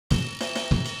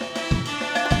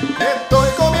Estoy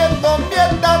comiendo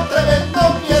mierda,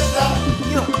 tremendo mierda.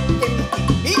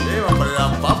 Hombre,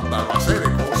 la pasta, no sé de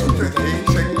cosas de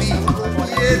insecticos.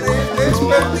 Tiene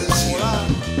desperdicio.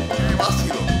 Qué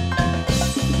vacilo.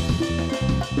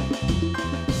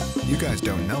 You guys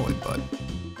don't know it, but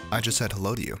I just said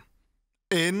hello to you.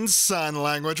 In sign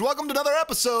language. Welcome to another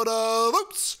episode of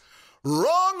Oops!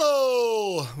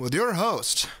 Wrong-o! With your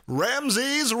host,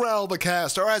 Ramses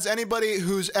Relvacast, or as anybody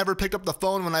who's ever picked up the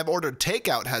phone when I've ordered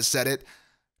takeout has said it.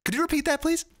 Could you repeat that,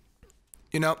 please?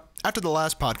 You know, after the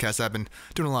last podcast, I've been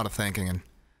doing a lot of thinking, and,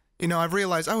 you know, I've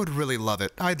realized I would really love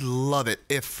it. I'd love it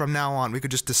if from now on we could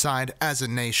just decide as a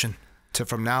nation to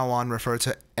from now on refer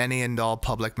to any and all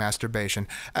public masturbation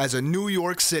as a New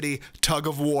York City tug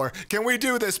of war. Can we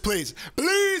do this, please?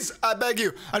 Please, I beg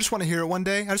you. I just want to hear it one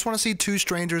day. I just want to see two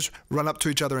strangers run up to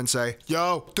each other and say,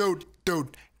 yo, dude,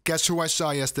 guess who I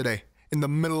saw yesterday in the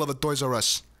middle of a Toys R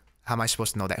Us? How am I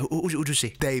supposed to know that? Who'd you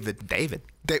see? David.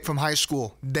 From high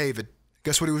school. David.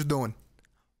 Guess what he was doing?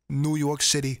 New York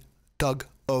City tug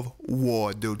of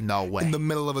war, dude. No way. In the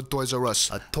middle of a Toys R Us.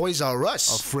 A Toys R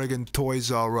Us? A friggin'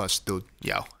 Toys R Us, dude.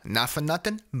 Yo, not for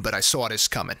nothing, but I saw this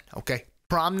coming, okay?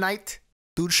 Prom night,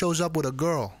 dude shows up with a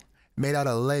girl made out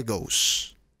of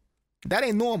Legos. That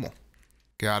ain't normal.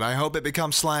 God, I hope it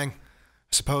becomes slang. I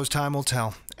suppose time will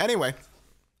tell. Anyway,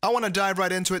 I want to dive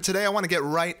right into it today. I want to get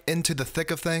right into the thick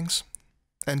of things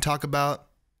and talk about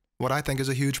what I think is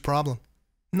a huge problem.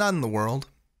 Not in the world,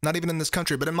 not even in this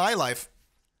country, but in my life.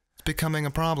 It's becoming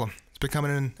a problem. It's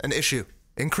becoming an issue,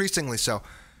 increasingly so.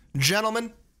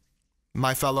 Gentlemen,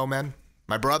 my fellow men,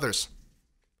 my brothers,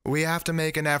 we have to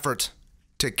make an effort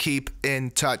to keep in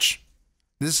touch.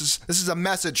 This is a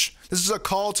message. This is a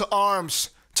call to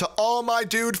arms to all my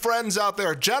dude friends out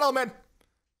there. Gentlemen,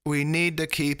 we need to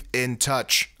keep in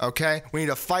touch, okay? We need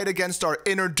to fight against our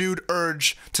inner dude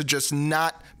urge to just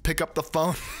not pick up the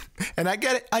phone. And I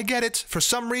get it. For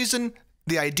some reason,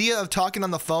 the idea of talking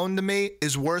on the phone to me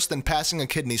is worse than passing a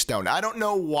kidney stone. I don't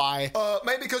know why.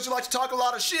 Maybe because you like to talk a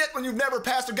lot of shit when you've never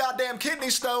passed a goddamn kidney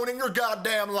stone in your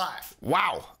goddamn life.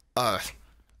 Wow.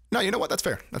 No, you know what? That's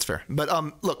fair. But,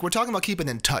 look, we're talking about keeping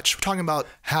in touch. We're talking about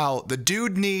how the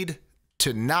dude need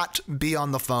to not be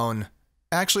on the phone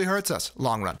actually hurts us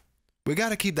long run. We got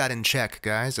to keep that in check,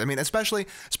 guys. I mean, especially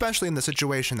in the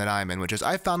situation that I'm in, which is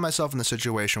I found myself in the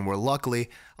situation where luckily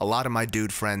a lot of my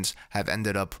dude friends have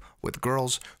ended up with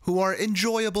girls who are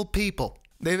enjoyable people.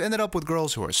 They've ended up with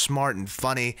girls who are smart and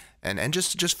funny and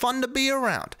just fun to be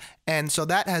around. And so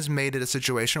that has made it a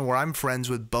situation where I'm friends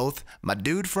with both my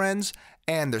dude friends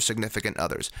and their significant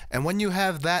others. And when you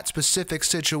have that specific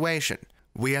situation,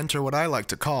 we enter what I like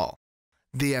to call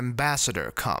the ambassador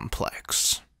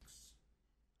complex.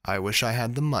 I wish I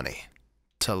had the money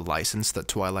to license the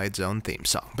Twilight Zone theme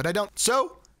song, but I don't.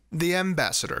 So, the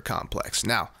ambassador complex.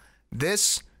 Now,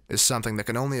 this is something that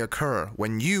can only occur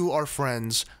when you are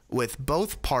friends with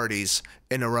both parties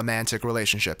in a romantic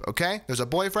relationship, okay? There's a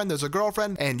boyfriend, there's a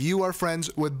girlfriend, and you are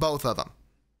friends with both of them.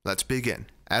 Let's begin.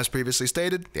 As previously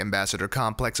stated, the ambassador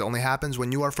complex only happens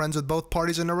when you are friends with both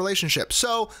parties in a relationship.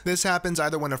 So, this happens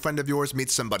either when a friend of yours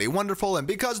meets somebody wonderful, and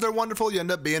because they're wonderful, you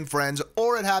end up being friends,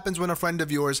 or it happens when a friend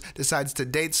of yours decides to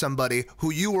date somebody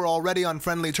who you were already on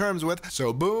friendly terms with,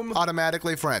 so boom,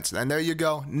 automatically friends. And there you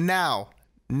go. Now,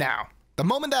 the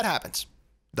moment that happens,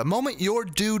 the moment your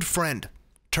dude friend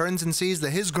turns and sees that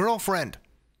his girlfriend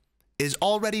is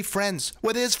already friends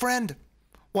with his friend,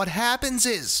 what happens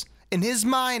is, in his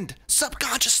mind,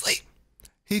 subconsciously,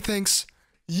 he thinks,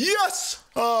 yes!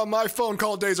 Oh, my phone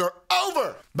call days are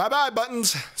over! Bye-bye,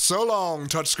 buttons. So long,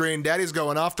 touchscreen. Daddy's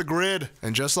going off the grid.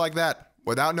 And just like that,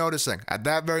 without noticing, at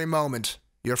that very moment,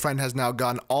 your friend has now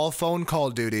gotten all phone call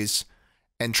duties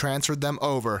and transferred them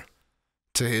over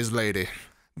to his lady.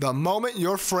 The moment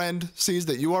your friend sees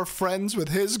that you are friends with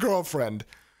his girlfriend,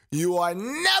 you are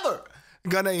never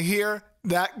gonna hear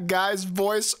that guy's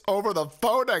voice over the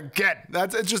phone again.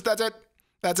 That's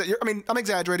it. I'm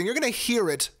exaggerating. You're gonna hear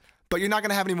it, but you're not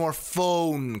gonna have any more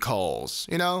phone calls.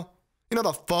 You know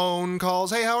the phone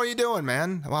calls. Hey, how are you doing,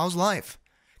 man? How's life?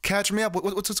 Catch me up.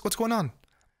 What's going on?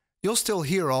 You'll still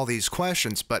hear all these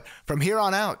questions, but from here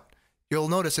on out, you'll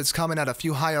notice it's coming at a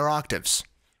few higher octaves.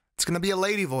 It's gonna be a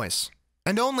lady voice,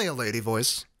 and only a lady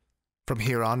voice from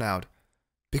here on out.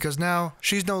 Because now,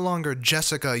 she's no longer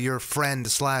Jessica, your friend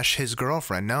 / his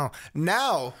girlfriend. No.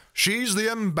 Now, she's the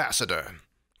ambassador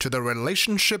to the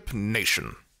relationship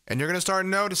nation. And you're going to start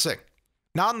noticing.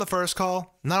 Not on the first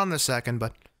call, not on the second,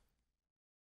 but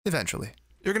eventually.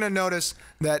 You're going to notice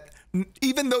that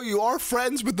even though you are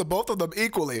friends with the both of them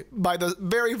equally, by the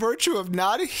very virtue of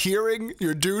not hearing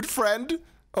your dude friend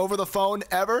over the phone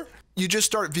ever, you just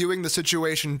start viewing the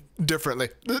situation differently.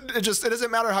 It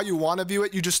doesn't matter how you want to view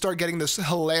it. You just start getting this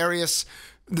hilarious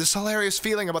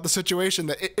feeling about the situation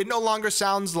that it no longer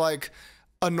sounds like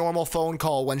a normal phone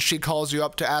call when she calls you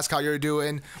up to ask how you're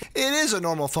doing. It is a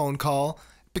normal phone call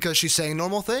because she's saying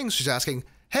normal things. She's asking,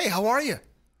 hey, how are you?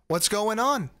 What's going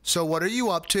on? So what are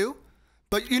you up to?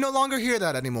 But you no longer hear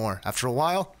that anymore. After a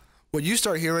while, what you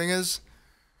start hearing is,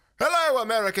 hello,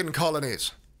 American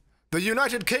colonies. The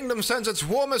United Kingdom sends its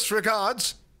warmest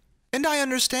regards. And I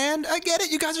understand. I get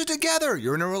it. You guys are together.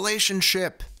 You're in a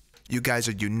relationship. You guys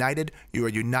are united. You are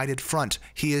a united front.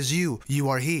 He is you. You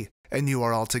are he. And you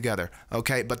are all together,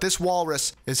 okay? But this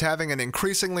walrus is having an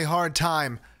increasingly hard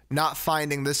time not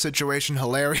finding this situation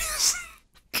hilarious.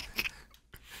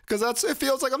 Because it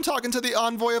feels like I'm talking to the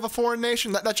envoy of a foreign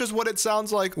nation. That's just what it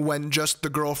sounds like when just the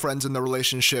girlfriends in the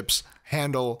relationships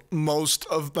handle most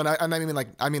of, and I mean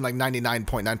like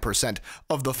 99.9%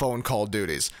 of the phone call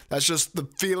duties. That's just the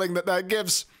feeling that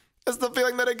gives. That's the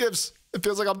feeling that it gives. It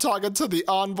feels like I'm talking to the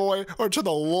envoy or to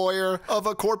the lawyer of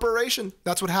a corporation.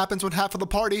 That's what happens when half of the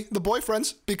party, the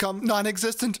boyfriends, become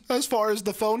non-existent as far as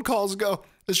the phone calls go.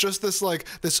 It's just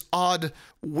this odd,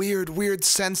 weird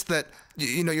sense that,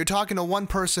 you know, you're talking to one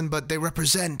person, but they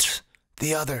represent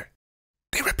the other.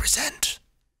 They represent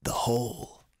the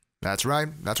whole. That's right.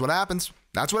 That's what happens.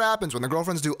 That's what happens when the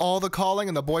girlfriends do all the calling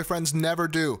and the boyfriends never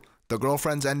do. The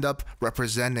girlfriends end up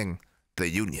representing the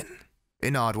union.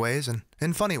 In odd ways and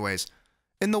in funny ways.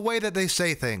 In the way that they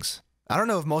say things. I don't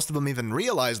know if most of them even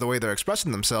realize the way they're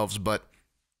expressing themselves, but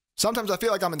sometimes I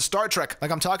feel like I'm in Star Trek, like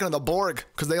I'm talking to the Borg,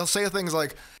 because they'll say things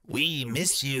like, we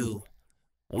miss you.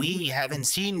 We haven't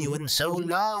seen you in so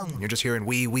long. You're just hearing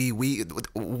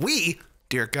we?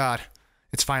 Dear God,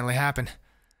 it's finally happened.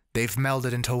 They've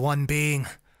melded into one being.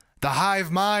 The hive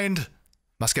mind.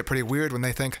 Must get pretty weird when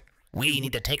they think, we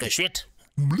need to take a shit.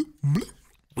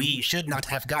 We should not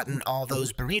have gotten all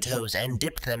those burritos and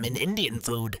dipped them in Indian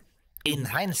food. In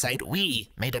hindsight, we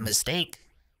made a mistake.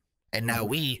 And now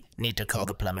we need to call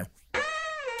the plumber.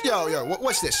 Yo,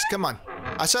 what's this? Come on.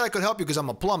 I said I could help you because I'm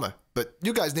a plumber, but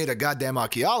you guys need a goddamn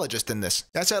archaeologist in this.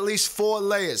 That's at least 4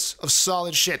 layers of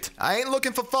solid shit. I ain't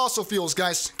looking for fossil fuels,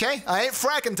 guys, okay? I ain't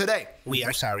fracking today. We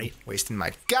are sorry. Wasting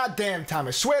my goddamn time.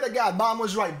 I swear to God, Mom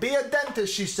was right. Be a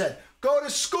dentist, she said. Go to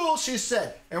school, she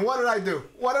said. And what did I do?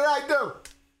 What did I do?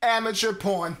 Amateur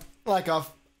porn. Like a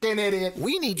fucking idiot.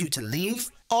 We need you to leave.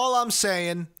 All I'm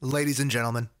saying, ladies and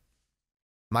gentlemen,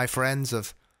 my friends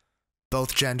of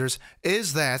both genders,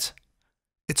 is that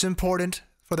it's important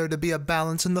for there to be a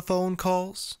balance in the phone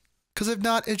calls. Because if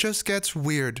not, it just gets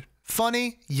weird.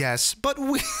 Funny, yes, but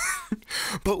weird.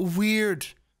 But weird,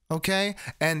 okay?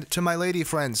 And to my lady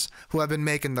friends who have been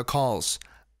making the calls,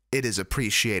 it is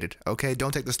appreciated, okay?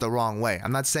 Don't take this the wrong way.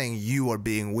 I'm not saying you are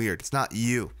being weird. It's not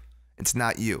you. It's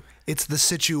not you. It's the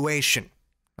situation,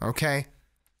 okay?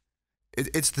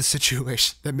 It's the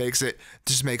situation that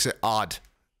just makes it odd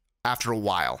after a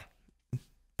while.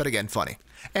 But again, funny.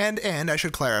 And I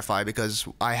should clarify, because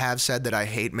I have said that I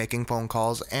hate making phone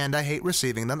calls and I hate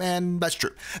receiving them, and that's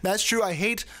true. That's true. I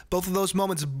hate both of those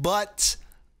moments, but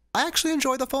I actually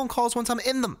enjoy the phone calls once I'm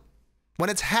in them. When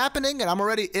it's happening and I'm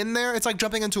already in there, it's like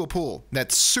jumping into a pool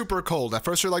that's super cold. At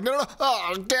first you're like, no,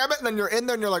 oh, damn it. And then you're in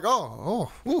there and you're like,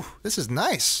 ooh, this is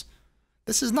nice.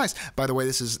 This is nice. By the way,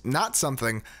 this is not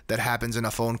something that happens in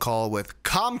a phone call with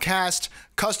Comcast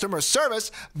customer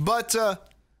service, but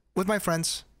with my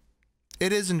friends.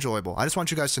 It is enjoyable. I just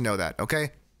want you guys to know that, okay?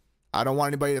 I don't want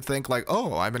anybody to think like,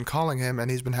 oh, I've been calling him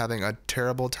and he's been having a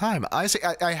terrible time. I say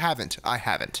I haven't.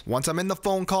 Once I'm in the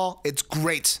phone call, it's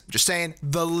great. Just saying,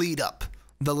 the lead up.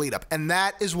 And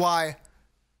that is why,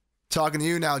 talking to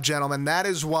you now, gentlemen, that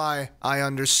is why I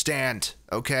understand,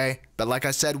 okay? But like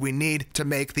I said, we need to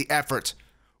make the effort.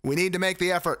 We need to make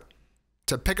the effort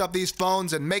to pick up these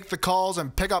phones and make the calls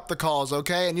and pick up the calls,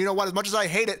 okay? And you know what? As much as I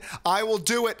hate it, I will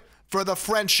do it for the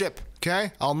friendship,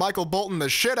 okay? I'll Michael Bolton the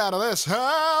shit out of this.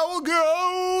 I will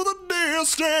go the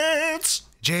distance.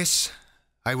 Jace,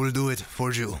 I will do it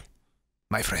for you,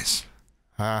 my friends.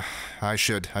 I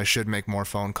should make more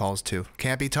phone calls too.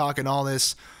 Can't be talking all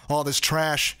this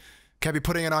trash. Can't be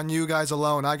putting it on you guys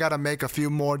alone. I gotta make a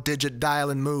few more digit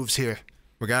dialing moves here.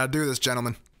 We gotta do this,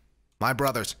 gentlemen. My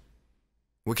brothers.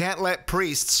 We can't let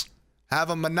priests have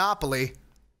a monopoly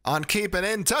on keeping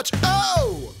in touch.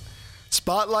 Oh!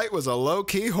 Spotlight was a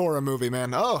low-key horror movie,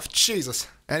 man. Oh, Jesus.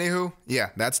 Anywho, yeah,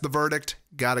 that's the verdict.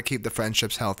 Gotta keep the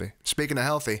friendships healthy. Speaking of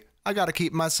healthy, I gotta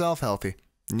keep myself healthy.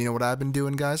 And you know what I've been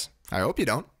doing, guys? I hope you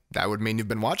don't. That would mean you've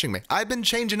been watching me. I've been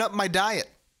changing up my diet.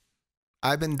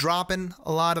 I've been dropping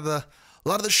a lot of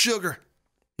the sugar.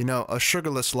 You know, a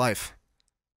sugarless life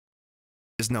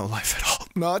is no life at all.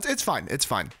 No, it's fine. It's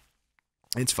fine.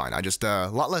 It's fine. I just, a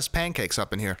lot less pancakes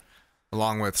up in here.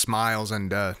 Along with smiles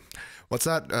and, what's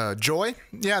that? Joy?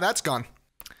 Yeah, that's gone.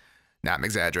 Nah, I'm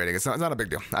exaggerating. It's not a big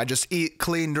deal. I just eat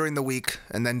clean during the week,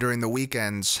 and then during the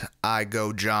weekends, I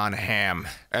go John Ham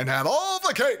and have all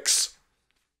the cakes.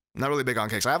 I'm not really big on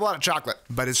cakes. I have a lot of chocolate,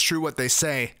 but it's true what they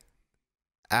say.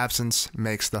 Absence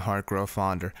makes the heart grow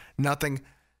fonder. Nothing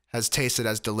has tasted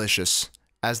as delicious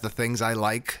as the things I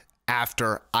like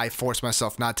after I force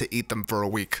myself not to eat them for a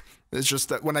week. It's just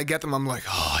that when I get them, I'm like,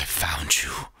 oh, I found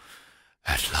you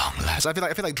at long last. I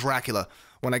feel like Dracula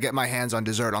when I get my hands on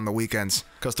dessert on the weekends.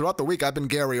 Because throughout the week, I've been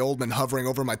Gary Oldman hovering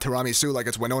over my tiramisu like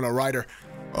it's Winona Ryder.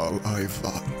 All I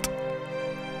want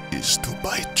is to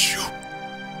bite you.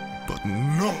 But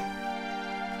no,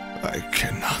 I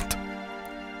cannot.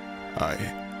 I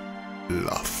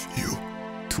love you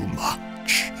too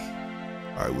much.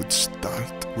 I would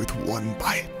start with one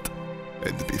bite,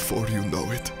 and before you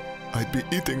know it, I'd be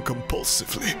eating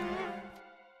compulsively.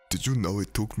 Did you know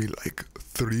it took me like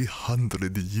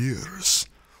 300 years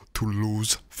to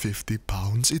lose 50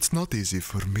 pounds? It's not easy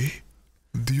for me.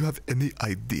 Do you have any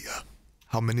idea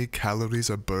how many calories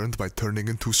are burned by turning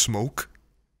into smoke?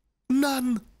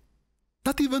 None.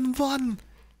 Not even one.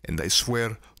 And I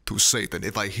swear to Satan,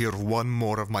 if I hear one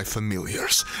more of my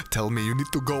familiars tell me you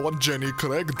need to go on Jenny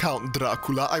Craig, Count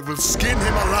Dracula, I will skin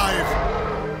him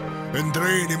alive and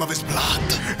drain him of his blood.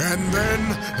 And then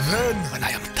when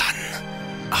I am done,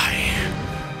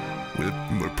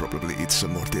 I will probably eat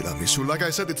some more tiramisu. Like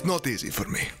I said, it's not easy for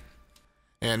me.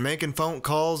 And making phone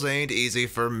calls ain't easy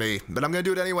for me. But I'm gonna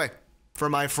do it anyway. For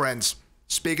my friends.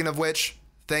 Speaking of which,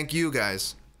 thank you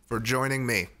guys for joining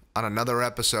me on another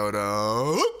episode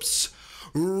of Oops!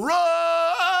 Run!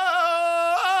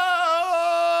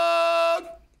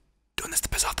 Doing this to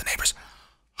piss off the neighbors.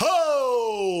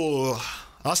 Ho!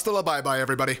 Hasta la bye-bye,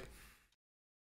 everybody.